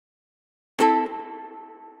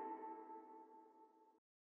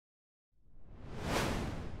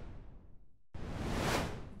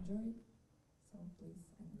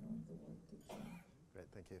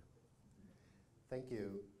Thank you. Thank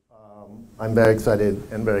you. I'm very excited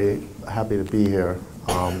and very happy to be here.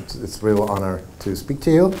 It's a real honor to speak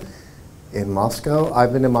to you in Moscow.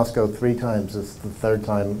 I've been in Moscow 3 times. This is the 3rd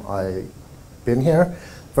time I've been here.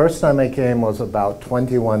 First time I came was about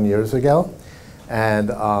 21 years ago,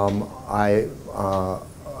 and I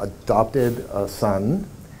adopted a son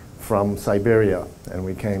from Siberia, and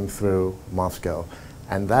we came through Moscow.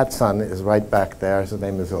 And that son is right back there. His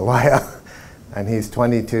name is Elia, and he's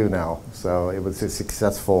 22 now, so it was a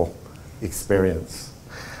successful experience.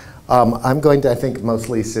 I'm going to, I think,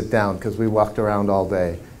 mostly sit down because we walked around all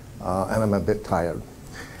day, and I'm a bit tired,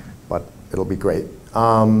 but it'll be great.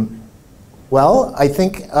 Well, I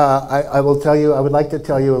think I would like to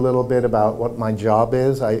tell you a little bit about what my job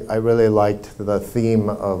is. I really liked the theme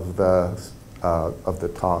of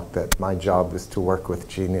the talk, that my job is to work with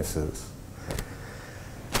geniuses.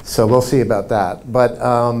 So we'll see about that. But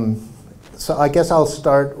so I guess I'll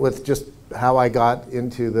start with just how I got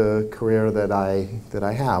into the career that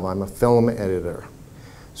I have. I'm a film editor.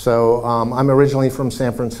 So I'm originally from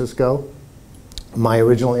San Francisco. My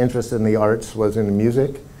original interest in the arts was in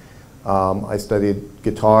music. I studied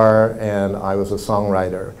guitar and I was a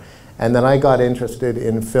songwriter. And then I got interested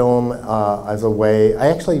in film as a way,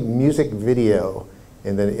 music video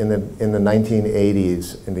in the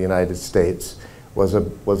 1980s in the United States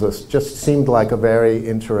just seemed like a very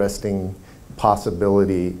interesting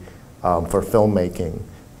possibility for filmmaking.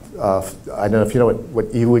 I don't know if you know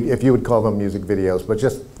if you would call them music videos, but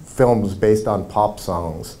just films based on pop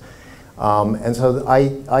songs. And so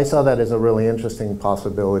I saw that as a really interesting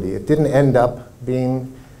possibility. It didn't end up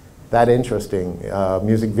being that interesting.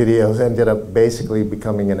 Music videos ended up basically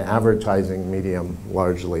becoming an advertising medium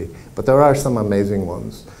largely, but there are some amazing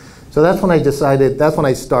ones. So that's when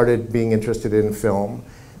I started being interested in film.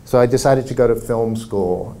 So I decided to go to film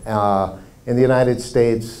school. In the United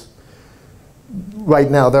States, right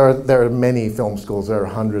now there are many film schools. There are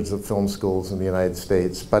hundreds of film schools in the United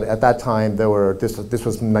States. But at that time, this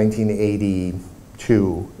was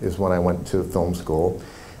 1982 is when I went to film school.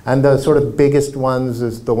 And the sort of biggest ones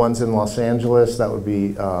is the ones in Los Angeles. That would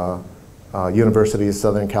be University of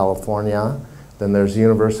Southern California. Then there's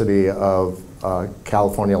University of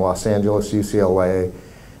California, Los Angeles, UCLA.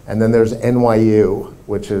 And then there's NYU,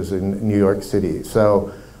 which is in New York City.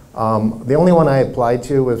 So the only one I applied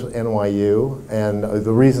to was NYU. And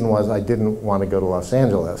the reason was I didn't want to go to Los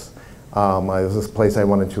Angeles. It was this place I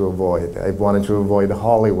wanted to avoid. I wanted to avoid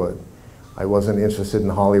Hollywood. I wasn't interested in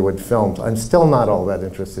Hollywood films. I'm still not all that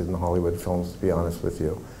interested in Hollywood films, to be honest with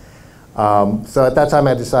you. So at that time,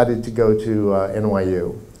 I decided to go to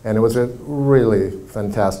NYU. And it was a really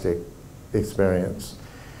fantastic experience.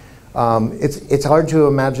 It's hard to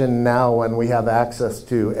imagine now when we have access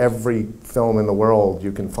to every film in the world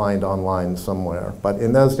you can find online somewhere. But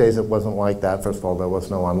in those days, it wasn't like that. First of all, there was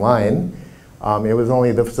no online. It was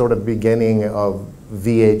only the sort of beginning of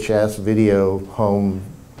VHS, video home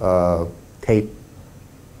tape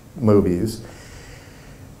movies.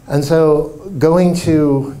 And so going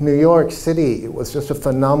to New York City was just a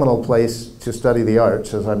phenomenal place to study the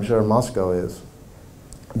arts, as I'm sure Moscow is,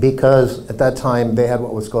 because at that time they had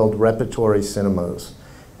what was called repertory cinemas.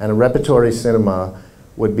 And a repertory cinema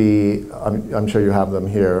would be, I'm sure you have them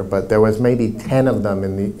here, but there was maybe 10 of them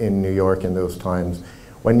in New York in those times.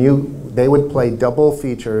 They would play double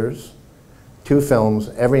features, 2 films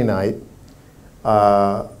every night,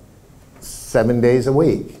 7 days a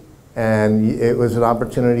week. And it was an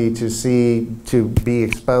opportunity to be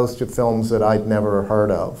exposed to films that I'd never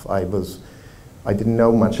heard of. I didn't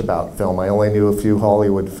know much about film. I only knew a few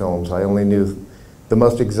Hollywood films. I only knew the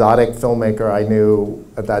most exotic filmmaker I knew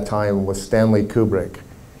at that time was Stanley Kubrick.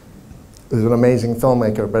 He was an amazing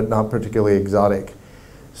filmmaker, but not particularly exotic.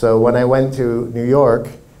 So when I went to New York,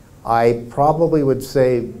 I probably would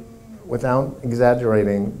say, without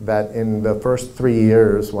exaggerating, that in the first 3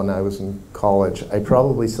 years when I was in college, I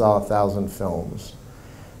probably saw 1,000 films.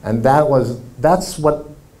 And that's what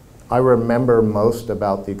I remember most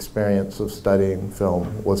about the experience of studying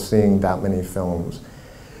film, was seeing that many films.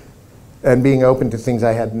 And being open to things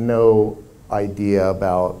I had no idea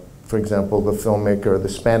about. For example, the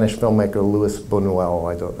Spanish filmmaker Luis Buñuel.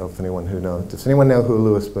 I don't know if anyone who knows. Does anyone know who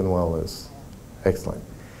Luis Buñuel is? Excellent.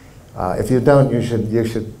 If you don't, you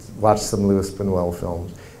should watch some Luis Buñuel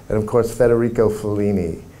films. And of course, Federico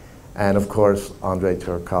Fellini. And of course, Andrei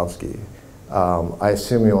Tarkovsky. I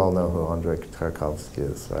assume you all know who Andrei Tarkovsky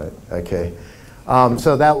is, right? Okay.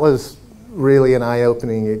 So that was really an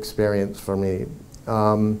eye-opening experience for me.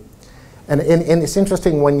 And it's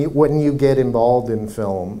interesting when you get involved in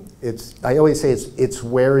film. I always say it's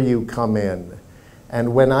where you come in.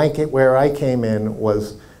 And where I came in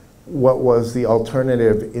was what was the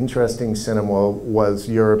alternative interesting cinema was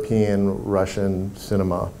European, Russian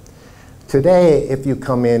cinema. Today, if you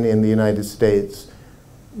come in the United States,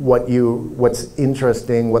 what's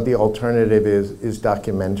interesting, what the alternative is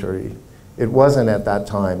documentary. It wasn't at that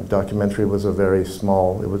time. Documentary was a very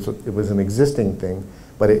small, it was an existing thing,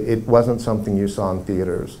 but it wasn't something you saw in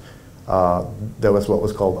theaters. There was what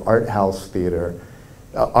was called art house theater,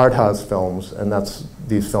 art house films, and that's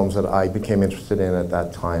these films that I became interested in at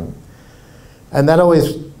that time. And that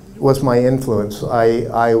always was my influence.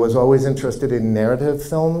 I was always interested in narrative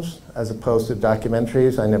films as opposed to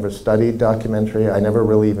documentaries. I never studied documentary. I never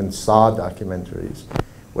really even saw documentaries,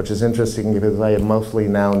 which is interesting because I am mostly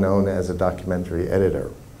now known as a documentary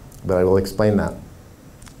editor, but I will explain that.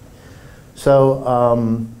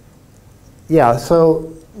 So, yeah,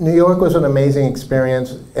 so New York was an amazing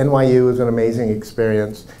experience. NYU was an amazing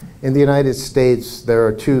experience. In the United States, there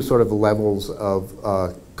are two sort of levels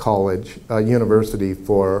of college, university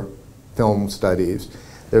for film studies.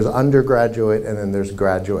 There's undergraduate and then there's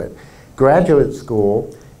graduate. Graduate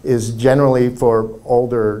school is generally for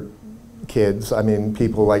older kids, I mean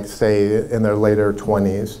people like say in their later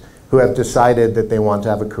 20s, who have decided that they want to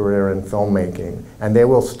have a career in filmmaking, and they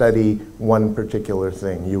will study one particular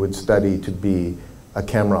thing. You would study to be a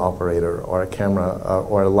camera operator or a camera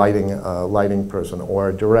or a lighting person or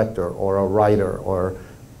a director or a writer or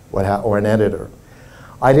an editor.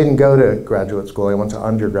 I didn't go to graduate school, I went to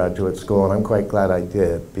undergraduate school, and I'm quite glad I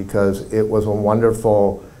did, because it was a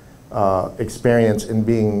wonderful experience in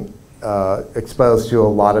being exposed to a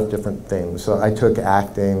lot of different things. So I took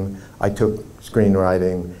acting, I took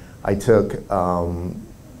screenwriting, I took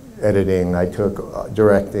editing, I took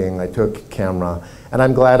directing, I took camera, and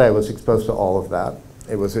I'm glad I was exposed to all of that.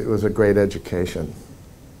 It was a great education.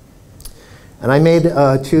 And I made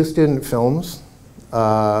 2 student films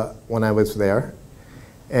when I was there.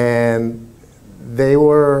 And they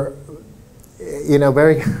were, you know,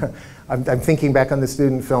 very, I'm thinking back on the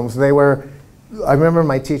student films, they were, I remember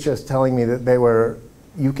my teachers telling me that they were,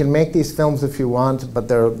 you can make these films if you want, but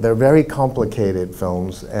they're very complicated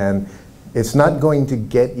films, and it's not going to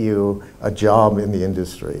get you a job in the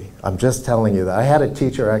industry. I'm just telling you that. I had a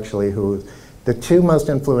teacher actually who, the 2 most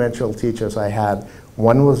influential teachers I had,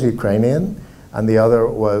 one was Ukrainian, and the other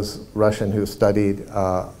was Russian, who studied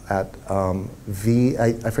at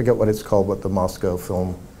I forget what it's called, what the Moscow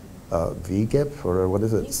film, VGIP, or what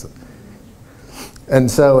is it? And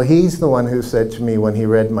so he's the one who said to me when he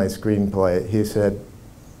read my screenplay, he said,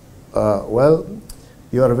 well,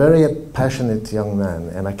 you are a very passionate young man,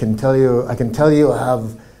 and I can tell you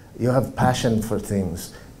you have passion for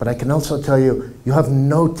things, but I can also tell you have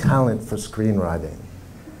no talent for screenwriting.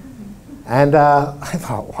 And I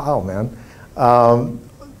thought, wow, man.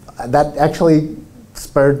 That actually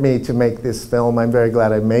spurred me to make this film. I'm very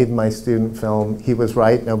glad I made my student film. He was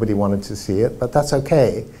right, nobody wanted to see it, but that's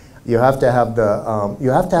okay. You have to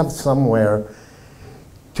have somewhere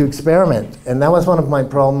to experiment. And that was one of my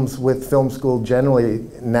problems with film school generally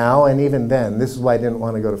now and even then. This is why I didn't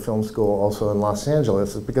want to go to film school also in Los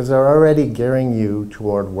Angeles, is because they're already gearing you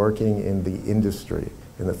toward working in the industry,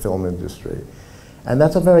 in the film industry. And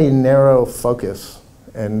that's a very narrow focus.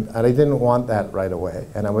 And I didn't want that right away,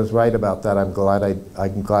 and I was right about that. I'm glad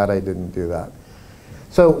I didn't do that.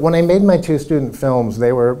 So when I made my 2 student films,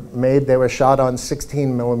 they were shot on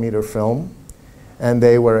 16mm film, and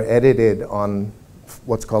they were edited on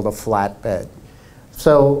what's called a flatbed.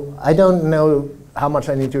 So I don't know how much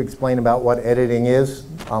I need to explain about what editing is.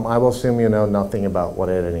 I will assume you know nothing about what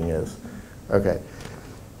editing is. Okay.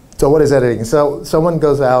 So what is editing? So someone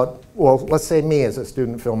goes out, well, let's say me as a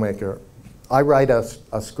student filmmaker. I write a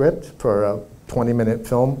script for a 20-minute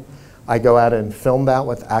film. I go out and film that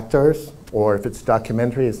with actors, or if it's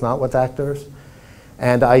documentary, it's not with actors.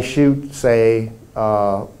 And I shoot, say,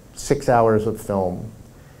 6 hours of film.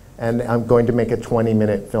 And I'm going to make a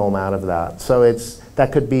 20-minute film out of that. So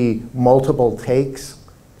that could be multiple takes,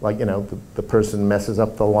 like, you know, the person messes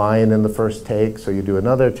up the line in the first take, so you do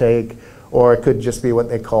another take. Or it could just be what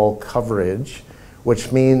they call coverage,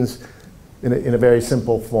 which means, in a very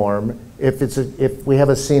simple form, if we have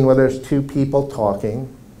a scene where there's 2 people talking,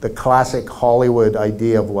 the classic Hollywood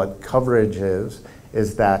idea of what coverage is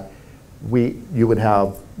that you would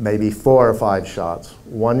have maybe 4 or 5 shots.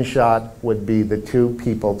 One shot would be the 2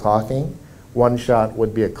 people talking. One shot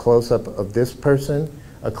would be a close-up of this person,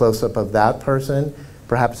 a close-up of that person,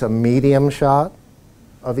 perhaps a medium shot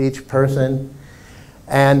of each person.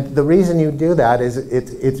 And the reason you do that is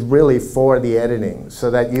it's really for the editing,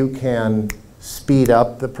 so that you can speed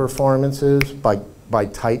up the performances by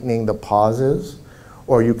tightening the pauses,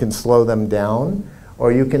 or you can slow them down,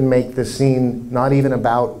 Or you can make the scene not even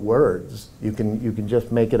about words. You can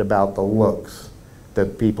just make it about the looks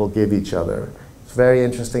that people give each other. It's a very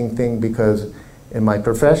interesting thing because in my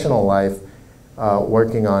professional life,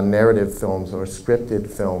 working on narrative films or scripted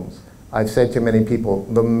films, I've said to many people,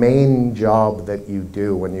 the main job that you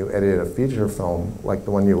do when you edit a feature film, like the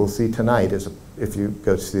one you will see tonight, is if you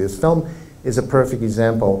go see this film, is a perfect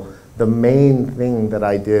example. The main thing that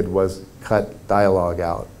I did was cut dialogue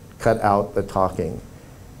out, cut out the talking.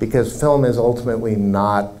 Because film is ultimately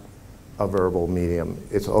not a verbal medium.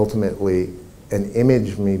 It's ultimately an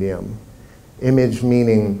image medium. Image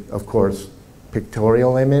meaning, of course,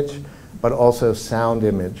 pictorial image, but also sound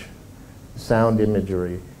image. Sound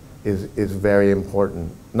imagery is very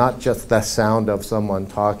important. Not just the sound of someone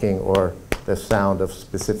talking or the sound of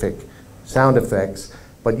specific sound effects,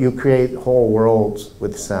 but you create whole worlds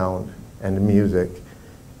with sound and music.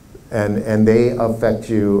 And they affect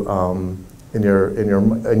you in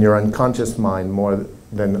your unconscious mind more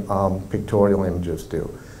than pictorial images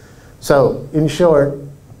do. So in short,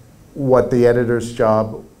 what the editor's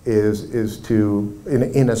job is to,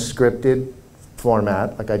 in a scripted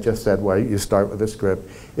format, like I just said, where you start with a script,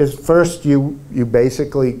 is first you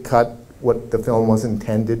basically cut what the film was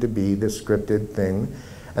intended to be, the scripted thing,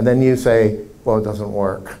 and then you say, well, it doesn't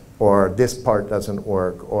work, or this part doesn't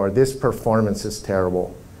work, or this performance is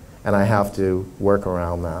terrible, and I have to work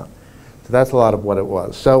around that. So that's a lot of what it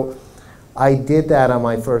was. So I did that on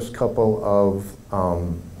my first couple of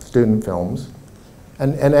student films.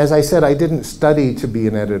 And as I said, I didn't study to be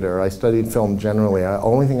an editor. I studied film generally. The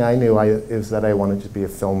only thing I knew is that I wanted to be a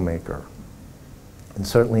filmmaker. And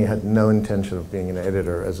certainly had no intention of being an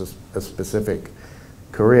editor as a specific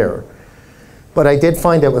career. But I did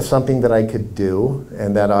find it was something that I could do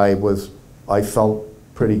and that I felt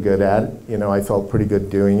pretty good at. You know, I felt pretty good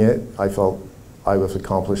doing it. I felt I was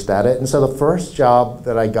accomplished at it. And so the first job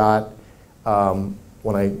that I got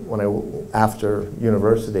after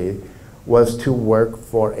university was to work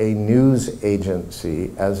for a news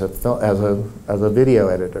agency as a video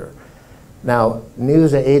editor. Now,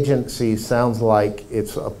 news agency sounds like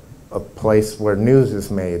it's a place where news is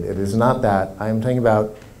made. It is not that. I'm talking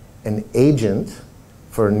about an agent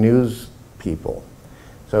for news people.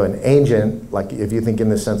 So an agent, like if you think in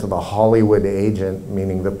the sense of a Hollywood agent,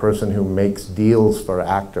 meaning the person who makes deals for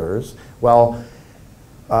actors, well,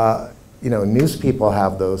 you know, news people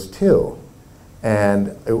have those too.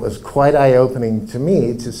 And it was quite eye-opening to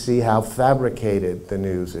me to see how fabricated the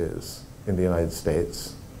news is in the United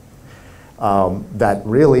States. That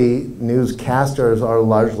really newscasters are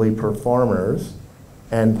largely performers,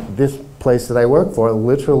 and this place that I work for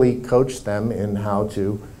literally coached them in how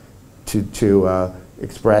to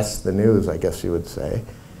express the news, I guess you would say.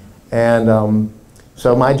 And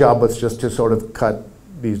so my job was just to sort of cut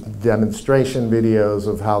these demonstration videos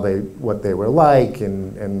of what they were like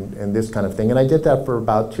and this kind of thing. And I did that for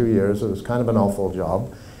about 2 years. It was kind of an awful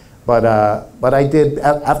job. But I did,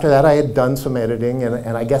 after that I had done some editing,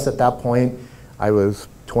 and I guess at that point I was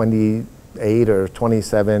 28 or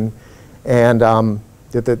 27. And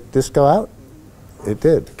did the disc go out? It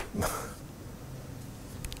did.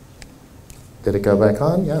 Did it go back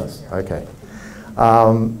on? Yes, okay.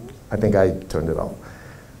 I think I turned it off.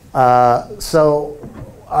 So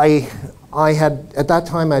I had, at that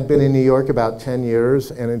time I'd been in New York about 10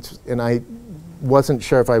 years, and I wasn't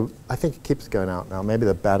sure if I think it keeps going out now. Maybe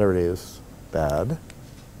the battery is bad.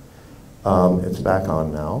 It's back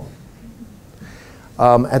on now.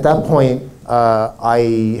 At that point,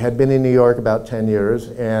 I had been in New York about 10 years,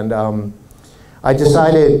 and I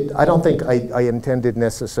decided, I don't think I intended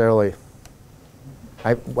necessarily,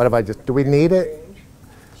 what have I just, do we need it?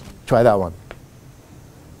 Try that one.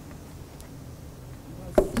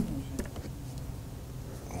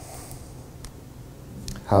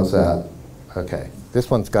 How's that? Okay. This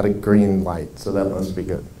one's got a green light, so that must be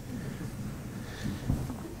good.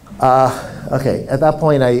 Okay, at that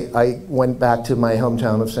point I went back to my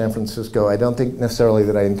hometown of San Francisco. I don't think necessarily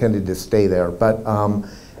that I intended to stay there, but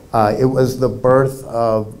it was the birth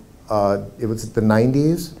of, it was the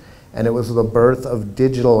 90s, and it was the birth of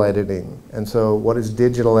digital editing. And so what is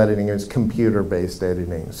digital editing? It's computer-based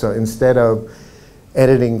editing. So instead of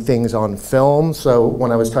editing things on film, so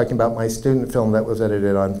when I was talking about my student film that was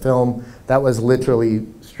edited on film, that was literally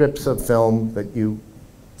strips of film that you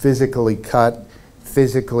physically cut,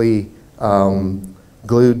 physically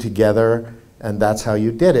glued together, and that's how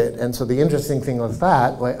you did it. And so the interesting thing with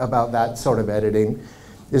that, about that sort of editing,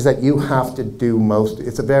 is that you have to do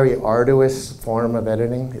it's a very arduous form of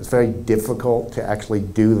editing. It's very difficult to actually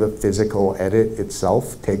do the physical edit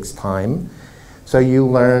itself. It takes time. So you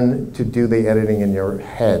learn to do the editing in your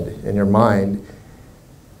head, in your mind,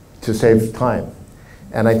 to save time.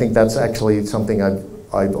 And I think that's actually something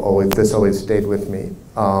this always stayed with me,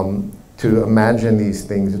 to imagine these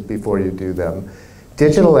things before you do them.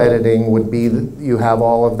 Digital editing would be, you have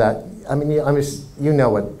all of that. I mean, you know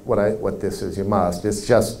what this is, you must. It's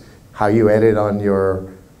just how you edit on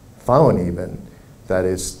your phone even. That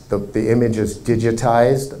is, the image is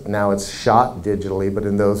digitized. Now it's shot digitally, but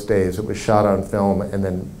in those days it was shot on film and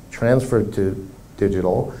then transferred to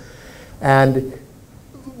digital. And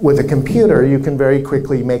with a computer, you can very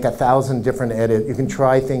quickly make 1,000 different edits. You can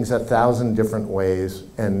try things 1,000 different ways,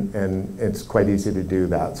 and it's quite easy to do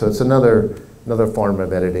that. So it's another form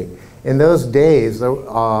of editing. In those days,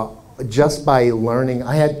 just by learning,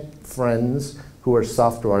 I had friends who were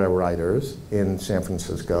software writers in San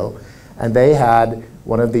Francisco, and they had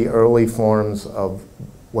one of the early forms of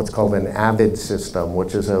what's called an Avid system,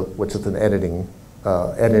 which is an editing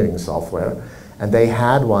software. And they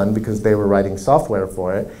had one because they were writing software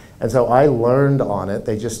for it. And so I learned on it.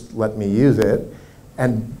 They just let me use it.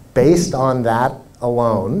 And based on that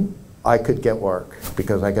alone, I could get work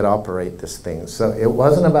because I could operate this thing. So it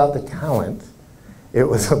wasn't about the talent. It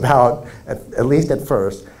was about, at least at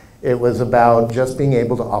first, it was about just being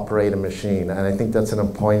able to operate a machine. And I think that's an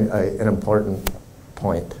important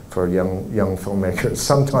point for young filmmakers.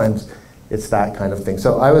 Sometimes it's that kind of thing.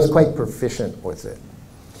 So I was quite proficient with it.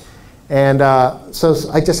 And so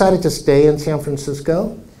I decided to stay in San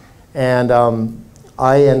Francisco, and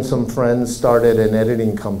I and some friends started an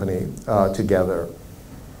editing company together.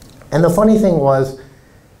 And the funny thing was,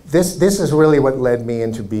 this is really what led me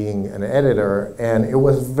into being an editor, and it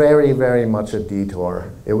was very, very much a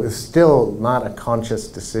detour. It was still not a conscious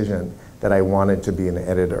decision that I wanted to be an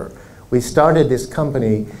editor. We started this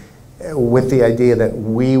company with the idea that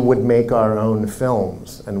we would make our own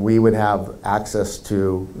films, and we would have access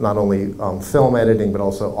to not only film editing, but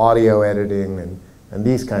also audio editing and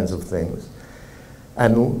these kinds of things.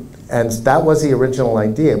 And that was the original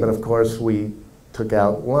idea, but of course we took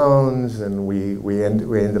out loans, and we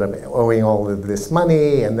ended up owing all of this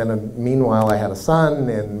money, and then meanwhile I had a son,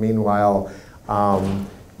 and meanwhile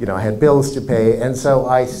you know, I had bills to pay, and so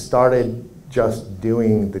I started just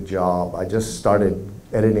doing the job. I just started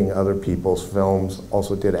editing other people's films,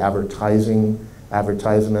 also did advertisements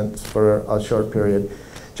for a short period,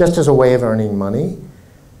 just as a way of earning money.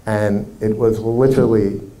 And it was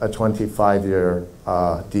literally a 25-year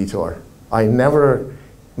detour.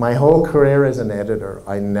 My whole career as an editor,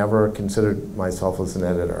 I never considered myself as an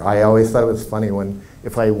editor. I always thought it was funny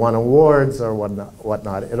if I won awards or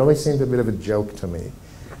whatnot, it always seemed a bit of a joke to me,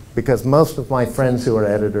 because most of my friends who are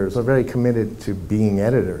editors are very committed to being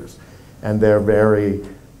editors. And they're very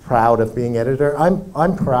proud of being editor.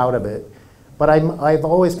 I'm proud of it, but I've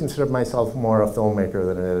always considered myself more a filmmaker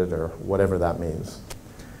than an editor, whatever that means.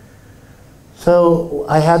 So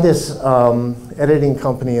I had this editing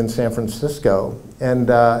company in San Francisco,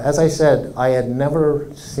 and as I said, I'd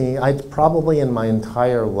probably in my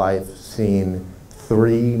entire life seen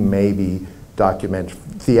 3 maybe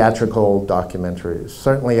theatrical documentaries.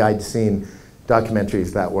 Certainly I'd seen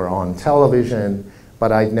documentaries that were on television,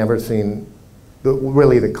 but I'd never seen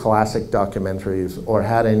really the classic documentaries or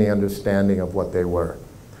had any understanding of what they were.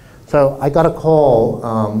 So I got a call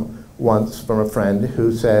once from a friend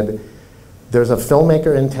who said, there's a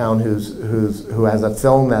filmmaker in town who has a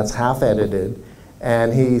film that's half edited,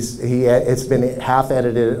 and it's been half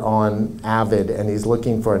edited on Avid, and he's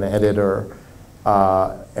looking for an editor,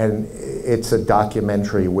 and it's a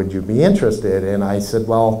documentary. Would you be interested? And I said,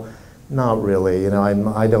 well, not really. You know,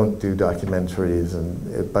 I don't do documentaries,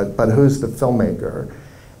 but who's the filmmaker?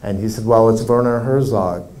 And he said, well, it's Werner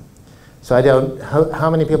Herzog. So how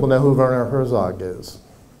many people know who Werner Herzog is?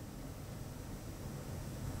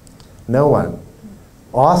 No one.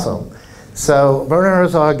 Awesome. So Werner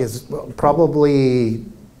Herzog is probably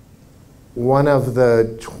one of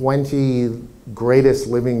the 20 greatest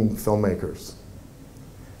living filmmakers.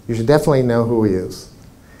 You should definitely know who he is.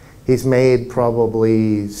 He's made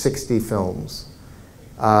probably 60 films.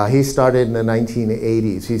 He started in the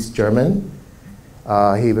 1980s. He's German.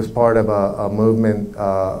 He was part of a movement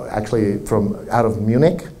actually out of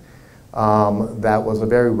Munich that was a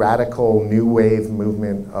very radical new wave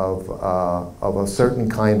movement of a certain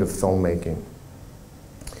kind of filmmaking.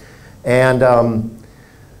 And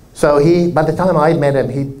so by the time I met him,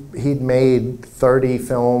 he'd made 30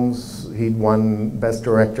 films. He'd won Best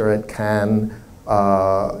Director at Cannes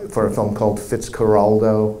for a film called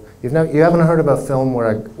Fitzcarraldo. You haven't heard of a film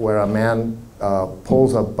where a man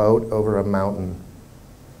pulls a boat over a mountain?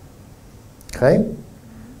 Okay?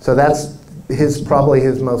 So that's probably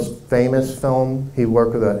his most famous film. He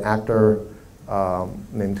worked with an actor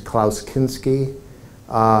named Klaus Kinski.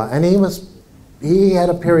 And he had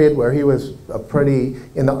a period where he was a pretty,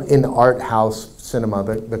 in the art house cinema,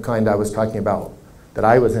 the kind I was talking about that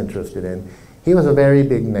I was interested in, he was a very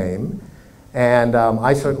big name. And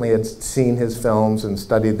I certainly had seen his films and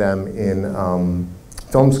studied them in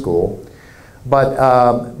film school.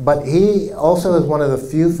 But he also is one of the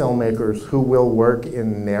few filmmakers who will work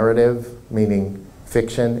in narrative, meaning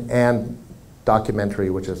fiction, and documentary,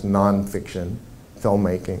 which is non-fiction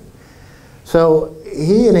filmmaking. So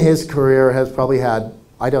he in his career has probably had,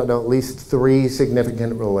 I don't know, at least 3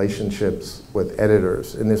 significant relationships with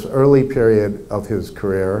editors. In this early period of his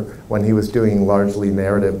career, when he was doing largely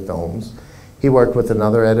narrative films, he worked with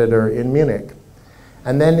another editor in Munich.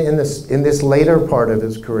 And then in this later part of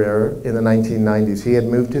his career, in the 1990s, he had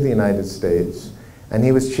moved to the United States, and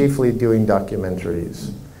he was chiefly doing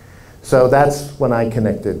documentaries. So that's when I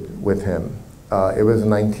connected with him. It was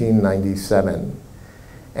 1997.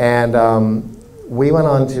 And we went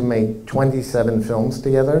on to make 27 films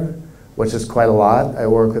together, which is quite a lot. I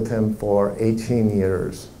worked with him for 18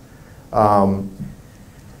 years.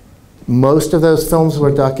 Most of those films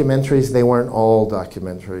were documentaries. They weren't all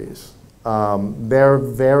documentaries. They're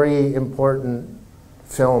very important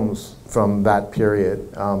films from that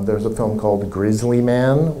period. There's a film called Grizzly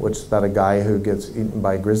Man, which is about a guy who gets eaten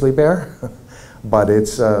by a grizzly bear, but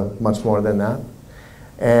it's much more than that.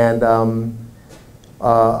 And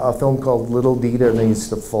a film called Little Dieter Needs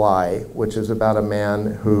to Fly, which is about a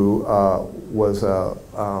man who was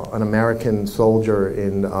an American soldier,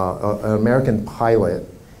 an American pilot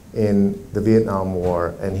in the Vietnam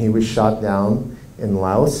War, and he was shot down in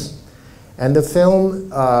Laos. And the film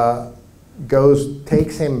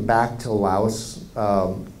takes him back to Laos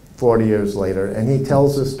 40 years later, and he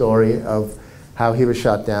tells the story of how he was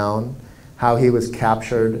shot down, how he was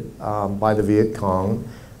captured by the Viet Cong,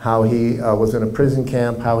 how he was in a prison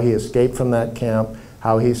camp, how he escaped from that camp,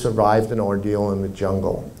 how he survived an ordeal in the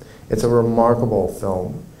jungle. It's a remarkable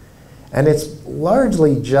film. And it's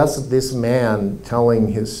largely just this man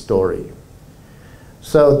telling his story.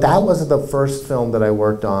 So that was the first film that I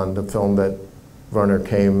worked on, the film that Werner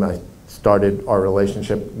came. I started our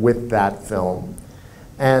relationship with that film.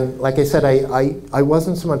 And like I said, I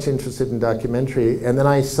wasn't so much interested in documentary, and then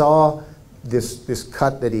I saw this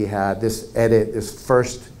cut that he had, this edit, this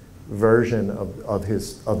first version of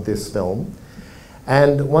this film.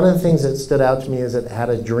 And one of the things that stood out to me is it had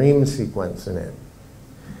a dream sequence in it.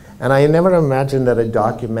 And I never imagined that a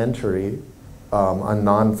documentary, a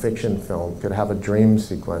non-fiction film, could have a dream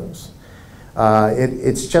sequence.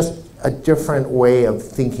 It's just a different way of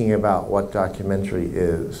thinking about what documentary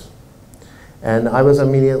is. And I was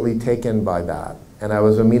immediately taken by that. And I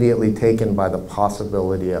was immediately taken by the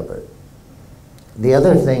possibility of it. The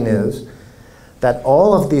other thing is that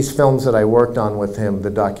all of these films that I worked on with him,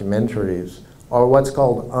 the documentaries, are what's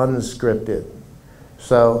called unscripted.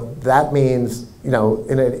 So that means, you know,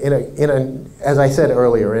 as I said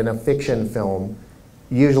earlier, in a fiction film,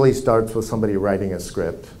 usually starts with somebody writing a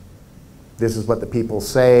script. This is what the people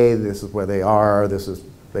say, this is where they are,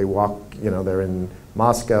 they walk, you know, they're in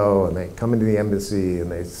Moscow and they come into the embassy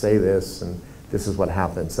and they say this and this is what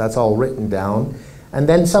happens. That's all written down. And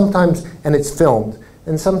then sometimes, and it's filmed,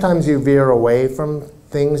 and sometimes you veer away from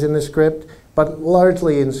things in the script, but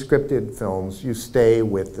largely in scripted films, you stay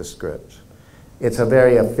with the script. It's a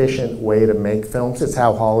very efficient way to make films. It's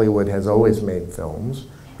how Hollywood has always made films,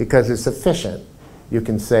 because it's efficient. You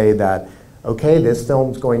can say that, okay, this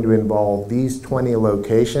film's going to involve these 20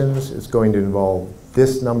 locations, it's going to involve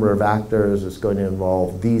this number of actors, it's going to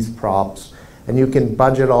involve these props, and you can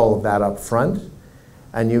budget all of that up front,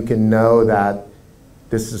 and you can know that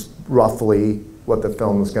this is roughly what the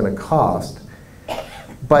film is going to cost.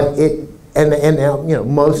 But and you know,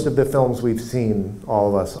 most of the films we've seen, all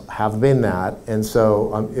of us, have been that, and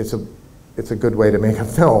so it's a good way to make a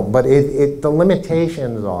film. But the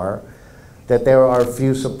limitations are that there are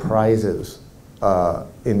few surprises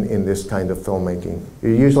in this kind of filmmaking.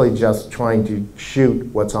 You're usually just trying to shoot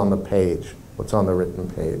what's on the page, what's on the written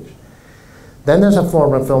page. Then there's a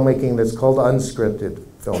form of filmmaking that's called unscripted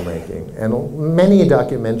filmmaking, and many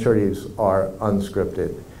documentaries are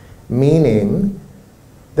unscripted, meaning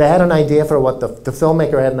they had an idea for what the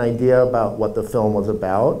filmmaker had an idea about what the film was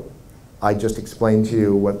about. I just explained to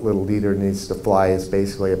you what Little Dieter Needs to Fly is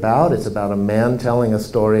basically about. It's about a man telling a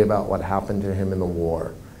story about what happened to him in the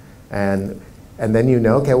war. And then you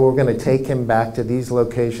know, okay, well, we're going to take him back to these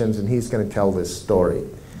locations and he's going to tell this story.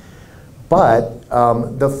 But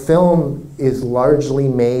the film is largely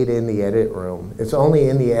made in the edit room. It's only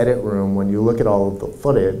in the edit room, when you look at all of the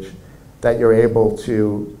footage, that you're able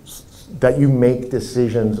to, that you make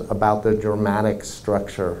decisions about the dramatic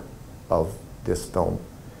structure of this film?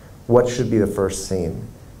 What should be the first scene?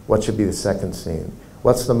 What should be the second scene?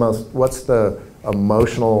 What's the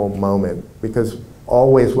emotional moment? Because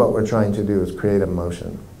always what we're trying to do is create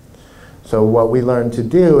emotion. So what we learn to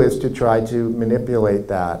do is to try to manipulate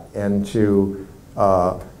that and to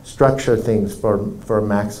structure things for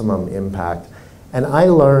maximum impact. And I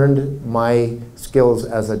learned my skills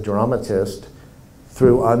as a dramatist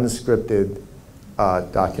through unscripted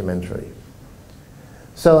documentary.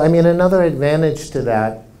 So, I mean, another advantage to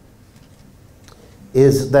that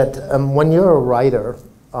is that when you're a writer,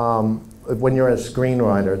 when you're a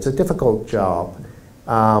screenwriter, it's a difficult job.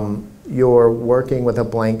 You're working with a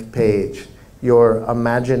blank page. You're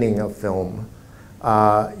imagining a film.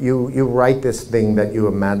 You write this thing that you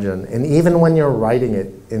imagine. And even when you're writing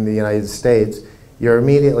it in the United States, you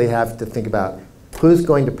immediately have to think about who's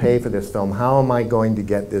going to pay for this film? How am I going to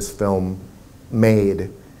get this film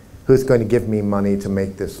made? Who's going to give me money to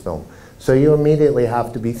make this film? So you immediately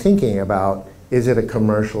have to be thinking about, is it a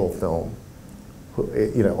commercial film?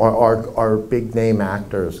 You know, are big name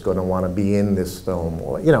actors going to want to be in this film?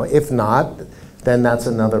 Or, you know, if not, then that's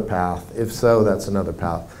another path. If so, that's another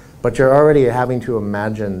path. But you're already having to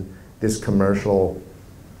imagine this commercial,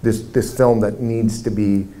 this film that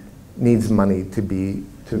needs money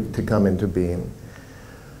to come into being.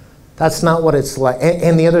 That's not what it's like.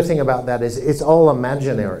 And the other thing about that is it's all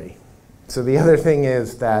imaginary. So the other thing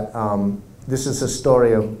is that this is a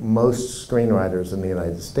story of most screenwriters in the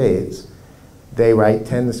United States. They write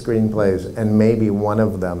 10 screenplays and maybe one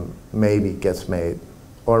of them maybe gets made.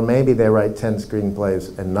 Or maybe they write 10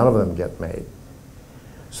 screenplays and none of them get made.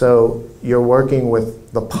 So you're working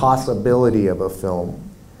with the possibility of a film.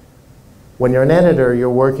 When you're an editor, you're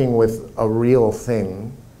working with a real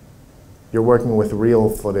thing. You're working with real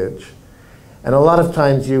footage. And a lot of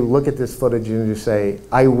times you look at this footage and you say,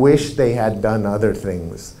 I wish they had done other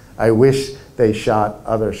things. I wish they shot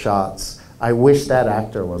other shots. I wish that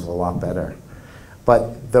actor was a lot better.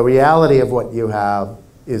 But the reality of what you have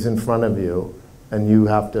is in front of you, and you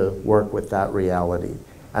have to work with that reality.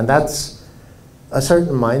 And that's a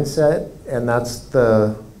certain mindset, and that's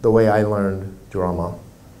the way I learned drama.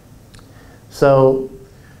 So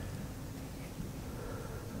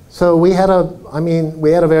we had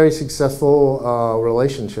a very successful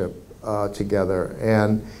relationship together,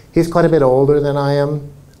 and he's quite a bit older than I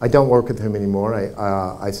am. I don't work with him anymore.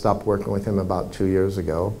 I stopped working with him about 2 years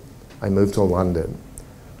ago. I moved to London,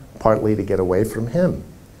 partly to get away from him.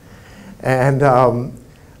 And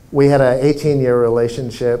we had an 18-year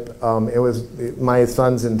relationship. My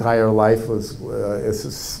son's entire life is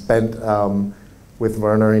spent with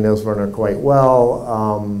Werner. He knows Werner quite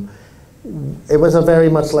well. It was a very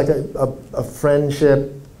much like a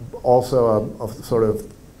friendship, also a sort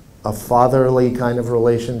of a fatherly kind of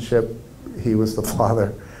relationship. He was the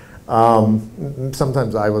father.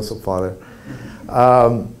 Sometimes I was the father.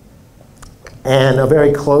 And a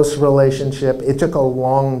very close relationship. It took a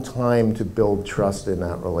long time to build trust in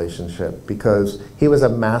that relationship because he was a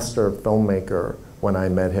master filmmaker when I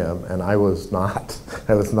met him, and I was not.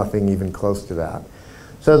 I was nothing even close to that.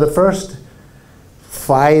 So the first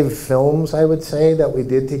 5 films, I would say, that we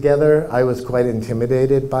did together, I was quite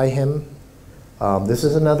intimidated by him. This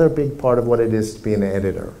is another big part of what it is to be an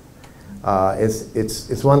editor.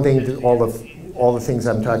 It's one thing to all the things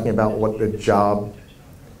I'm talking about, what the job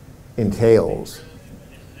entails.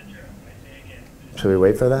 Should we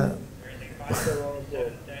wait for that?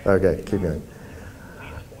 Okay, keep going.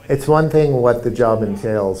 It's one thing what the job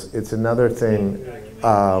entails. It's another thing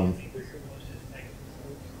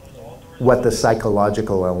what the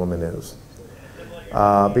psychological element is.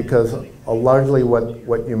 Because largely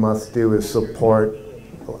what you must do is support.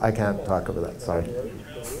 I can't talk over that, sorry.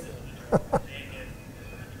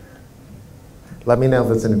 Let me know if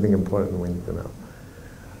there's anything important we need to know.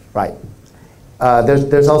 Right.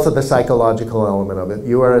 There's also the psychological element of it.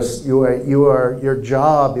 Your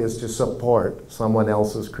job is to support someone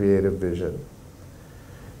else's creative vision.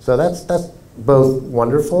 So that's both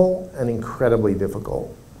wonderful and incredibly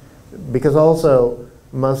difficult. Because also,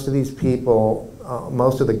 most of these people,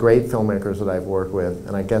 most of the great filmmakers that I've worked with,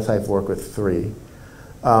 and I guess I've worked with 3,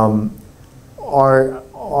 are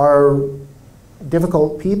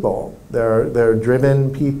difficult people. They're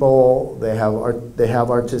driven people. They have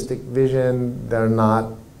artistic vision. They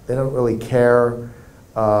don't really care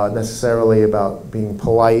necessarily about being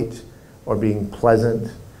polite or being pleasant.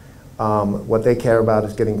 What they care about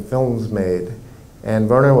is getting films made. And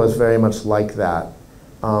Werner was very much like that.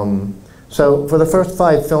 So for the first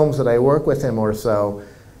 5 films that I worked with him or so,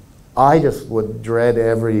 I just would dread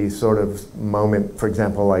every sort of moment, for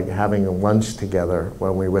example, like having a lunch together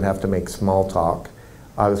when we would have to make small talk.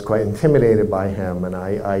 I was quite intimidated by him, and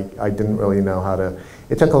I didn't really know how to,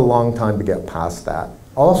 it took a long time to get past that.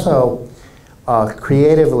 Also,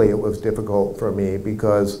 creatively it was difficult for me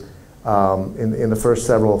because in the first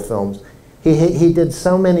several films, he did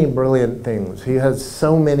so many brilliant things. He has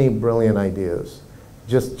so many brilliant ideas.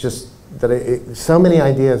 So many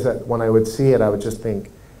ideas that when I would see it, I would just think,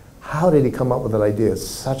 how did he come up with that idea? It's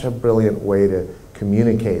such a brilliant way to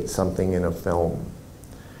communicate something in a film.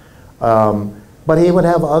 But he would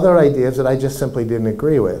have other ideas that I just simply didn't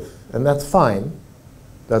agree with, and that's fine.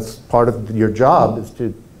 That's part of your job is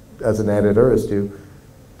to, as an editor, is to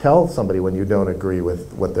tell somebody when you don't agree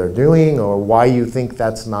with what they're doing or why you think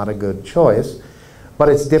that's not a good choice. But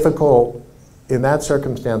it's difficult in that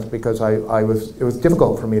circumstance because it was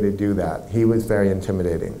difficult for me to do that. He was very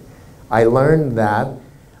intimidating. I learned that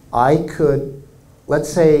I could, let's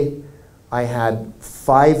say I had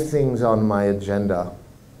 5 things on my agenda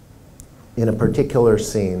in a particular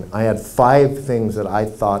scene. I had 5 things that I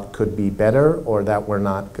thought could be better or that were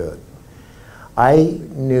not good. I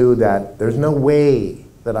knew that there's no way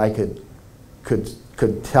that I could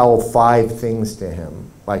tell 5 things to him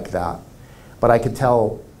like that. But I could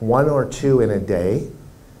tell 1 or 2 in a day,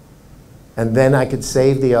 and then I could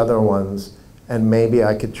save the other ones, and maybe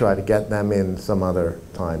I could try to get them in some other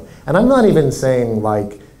time. And I'm not even saying,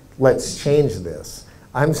 like, let's change this.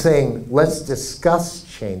 I'm saying, let's discuss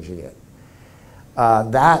changing it.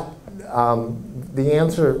 The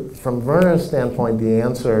answer, from Werner's standpoint, the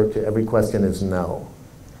answer to every question is no.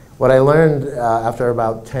 What I learned after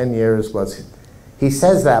about 10 years was, he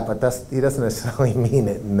says that, but he doesn't necessarily mean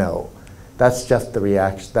it, no. That's just the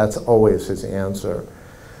reaction, that's always his answer.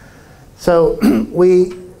 So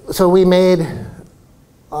we made,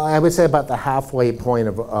 I would say about the halfway point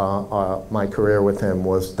of my career with him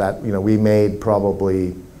was that, you know, we made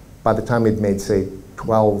probably, by the time we'd made, say,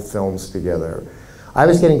 12 films together, I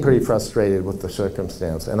was getting pretty frustrated with the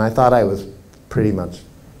circumstance, and I thought I was pretty much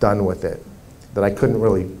done with it, that I couldn't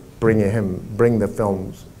really bring the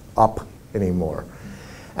films up anymore.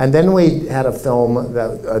 And then we had a film,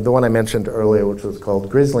 that, the one I mentioned earlier, which was called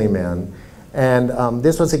Grizzly Man, and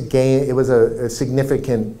this was it was a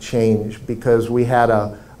significant change because we had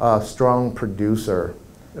a strong producer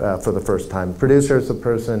for the first time. Producer is the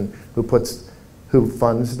person who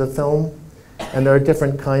funds the film. And there are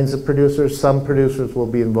different kinds of producers. Some producers will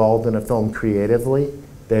be involved in a film creatively.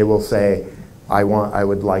 They will say, I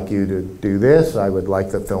would like you to do this. I would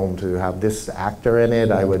like the film to have this actor in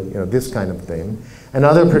it. I would, you know, this kind of thing. And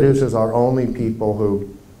other producers are only people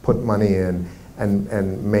who put money in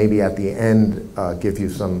and maybe at the end give you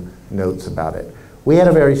some notes about it. We had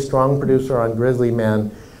a very strong producer on Grizzly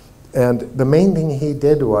Man, and the main thing he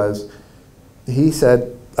did was, he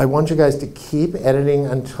said, I want you guys to keep editing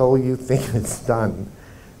until you think it's done,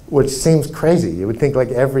 which seems crazy. You would think like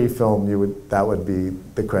every film that would be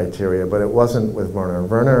the criteria, but it wasn't with Werner.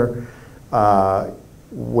 Werner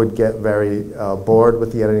would get very bored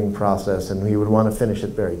with the editing process, and he would want to finish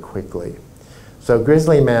it very quickly. So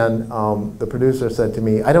Grizzly Man, the producer said to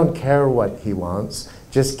me, I don't care what he wants,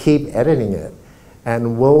 just keep editing it.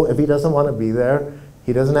 And if he doesn't want to be there,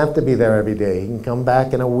 he doesn't have to be there every day. He can come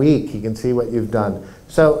back in a week. He can see what you've done.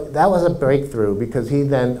 So that was a breakthrough because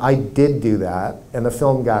I did do that, and the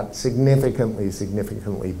film got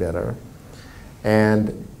significantly better.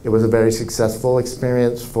 And it was a very successful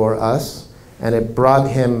experience for us, and it brought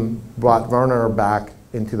Werner back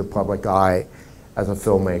into the public eye as a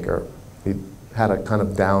filmmaker. He had a kind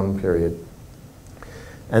of down period.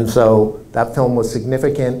 And so that film was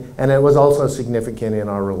significant, and it was also significant in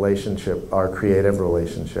our relationship, our creative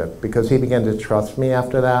relationship, because he began to trust me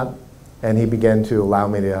after that, and he began to allow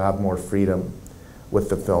me to have more freedom with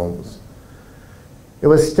the films. It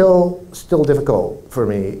was still difficult for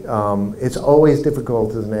me. It's always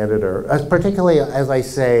difficult as an editor, particularly as I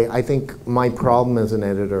say, I think my problem as an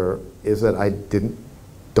editor is that I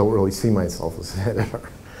don't really see myself as an editor.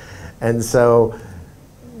 And so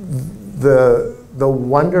the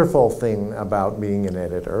wonderful thing about being an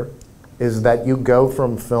editor is that you go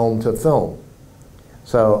from film to film.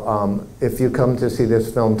 So if you come to see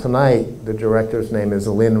this film tonight, the director's name is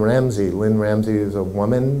Lynne Ramsay. Lynne Ramsay is a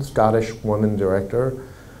woman, Scottish woman director.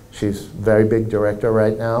 She's a very big director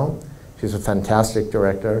right now. She's a fantastic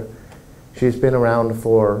director. She's been around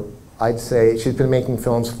for, I'd say, she's been making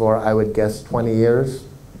films for, I would guess, 20 years,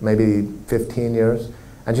 maybe 15 years.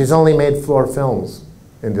 And she's only made 4 films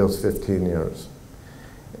in those 15 years.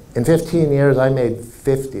 In 15 years, I made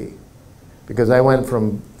 50, because I went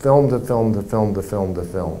from film to film to film to film to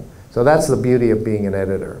film. So that's the beauty of being an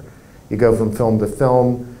editor. You go from film to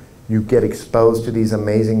film, you get exposed to these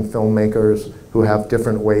amazing filmmakers who have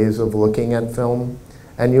different ways of looking at film,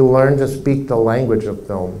 And you learn to speak the language of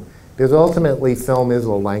film. Because ultimately, film is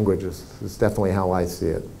a language. It's definitely how I see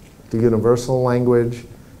it. The universal language,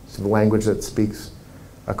 it's the language that speaks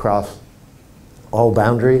across all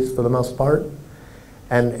boundaries for the most part.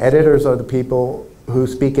 And editors are the people who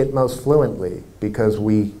speak it most fluently because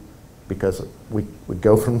we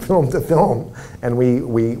go from film to film, and we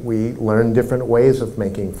learn different ways of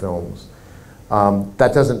making films.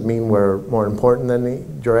 That doesn't mean we're more important than the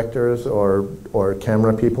directors or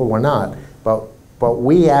camera people. We're not. But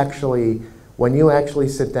we actually, when you actually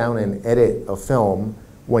sit down and edit a film,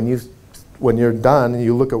 when you're done and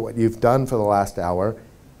you look at what you've done for the last hour,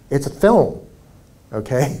 it's a film,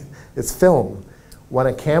 okay? It's film. When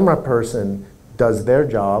a camera person does their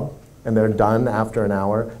job and they're done after an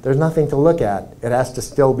hour, there's nothing to look at. It has to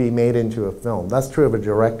still be made into a film. That's true of a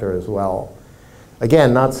director as well.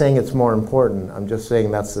 Again, not saying it's more important, I'm just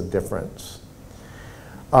saying that's the difference.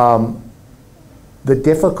 The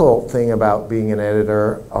difficult thing about being an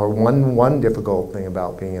editor, or one difficult thing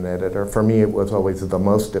about being an editor, for me it was always the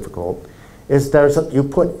most difficult, is you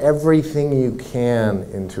put everything you can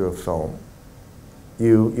into a film.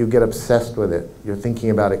 You get obsessed with it. You're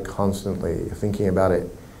thinking about it constantly. You're thinking about it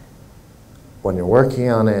when you're working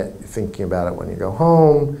on it. You're thinking about it when you go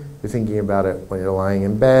home. You're thinking about it when you're lying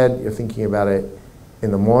in bed. You're thinking about it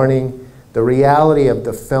in the morning. The reality of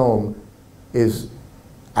the film is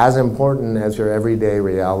as important as your everyday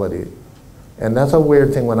reality. And that's a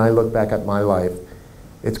weird thing when I look back at my life.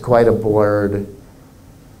 It's quite a blurred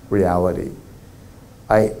reality.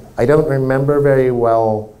 I don't remember very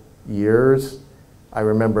well years. I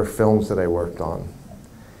remember films that I worked on.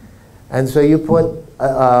 And so you put,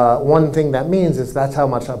 one thing that means is that's how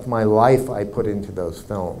much of my life I put into those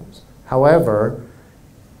films. However,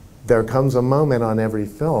 there comes a moment on every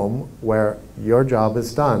film where your job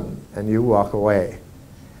is done and you walk away.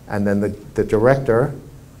 And then the director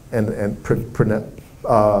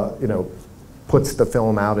puts the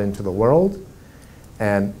film out into the world.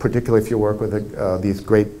 And particularly if you work with these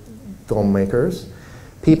great filmmakers,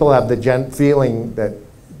 people have the feeling that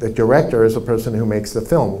the director is the person who makes the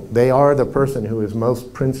film. They are the person who is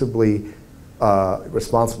most principally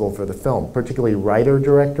responsible for the film, particularly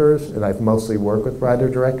writer-directors, and I've mostly worked with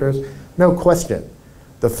writer-directors. No question,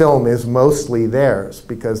 the film is mostly theirs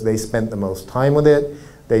because they spent the most time with it.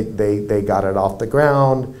 They got it off the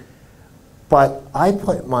ground. But I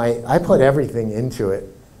put everything into it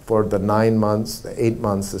for the 9 months, the 8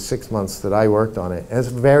 months, the 6 months that I worked on it. And it's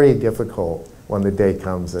very difficult when the day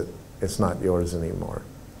comes that it's not yours anymore.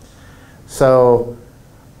 So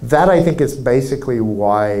that, I think, is basically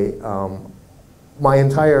why my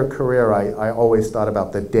entire career I always thought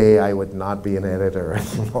about the day I would not be an editor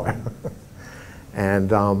anymore. And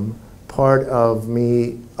part of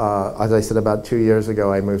me, as I said, about 2 years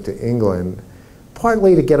ago, I moved to England,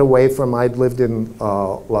 partly to get away from, I'd lived in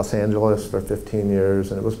Los Angeles for 15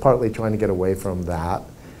 years, and it was partly trying to get away from that,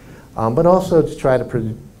 but also to try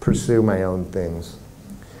to pursue my own things.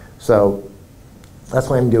 So that's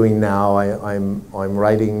what I'm doing now. I'm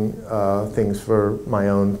writing things for my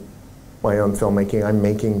own filmmaking. I'm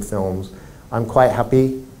making films. I'm quite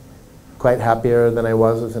happy, quite happier than I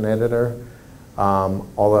was as an editor.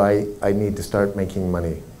 Although I need to start making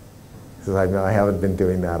money, because I haven't been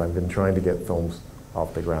doing that. I've been trying to get films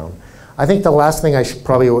off the ground. I think the last thing I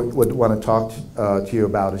probably would want to talk to you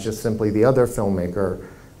about is just simply the other filmmaker,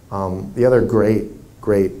 the other great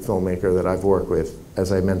filmmaker that I've worked with,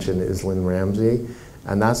 as I mentioned, is Lynne Ramsay.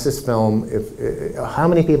 And that's this film. How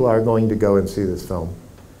many people are going to go and see this film?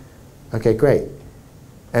 Okay, great.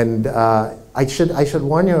 And I should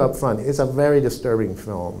warn you up front, it's a very disturbing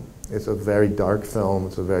film. It's a very dark film.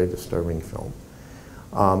 It's a very disturbing film.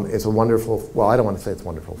 It's a wonderful, well, I don't want to say it's a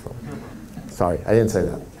wonderful film. Sorry, I didn't say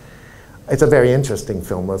that. It's a very interesting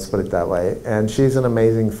film, let's put it that way. And she's an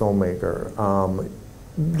amazing filmmaker.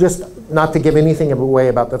 Just not to give anything away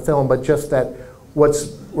about the film, but just that what's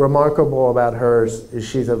remarkable about her is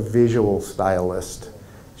she's a visual stylist.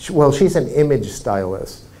 Well, she's an image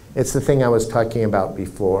stylist. It's the thing I was talking about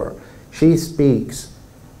before. She speaks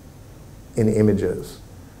in images.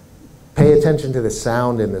 Pay attention to the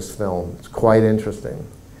sound in this film. It's quite interesting.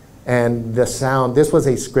 And the sound, this was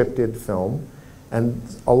a scripted film, and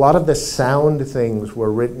a lot of the sound things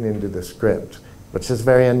were written into the script, which is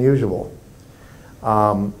very unusual.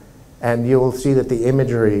 And you'll see that the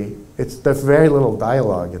imagery, there's very little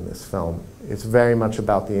dialogue in this film. It's very much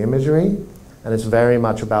about the imagery, and it's very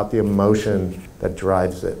much about the emotion that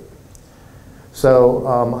drives it. So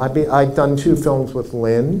I've done 2 films with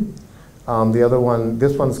Lynne. The other one,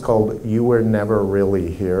 this one's called You Were Never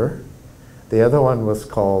Really Here. The other one was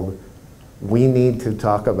called We Need to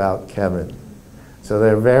Talk About Kevin. So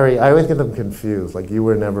they're very, I always get them confused, like you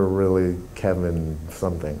were never really Kevin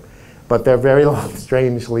something. But they're very long,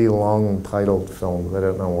 strangely long titled films, I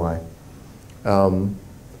don't know why.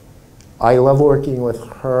 I love working with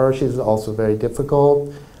her, she's also very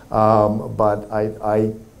difficult, but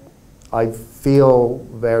I feel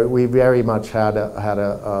we very much had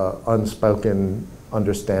a unspoken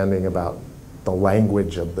understanding about the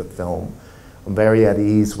language of the film. I'm very at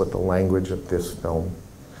ease with the language of this film.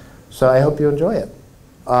 So I hope you enjoy it.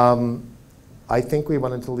 I think we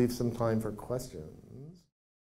wanted to leave some time for questions.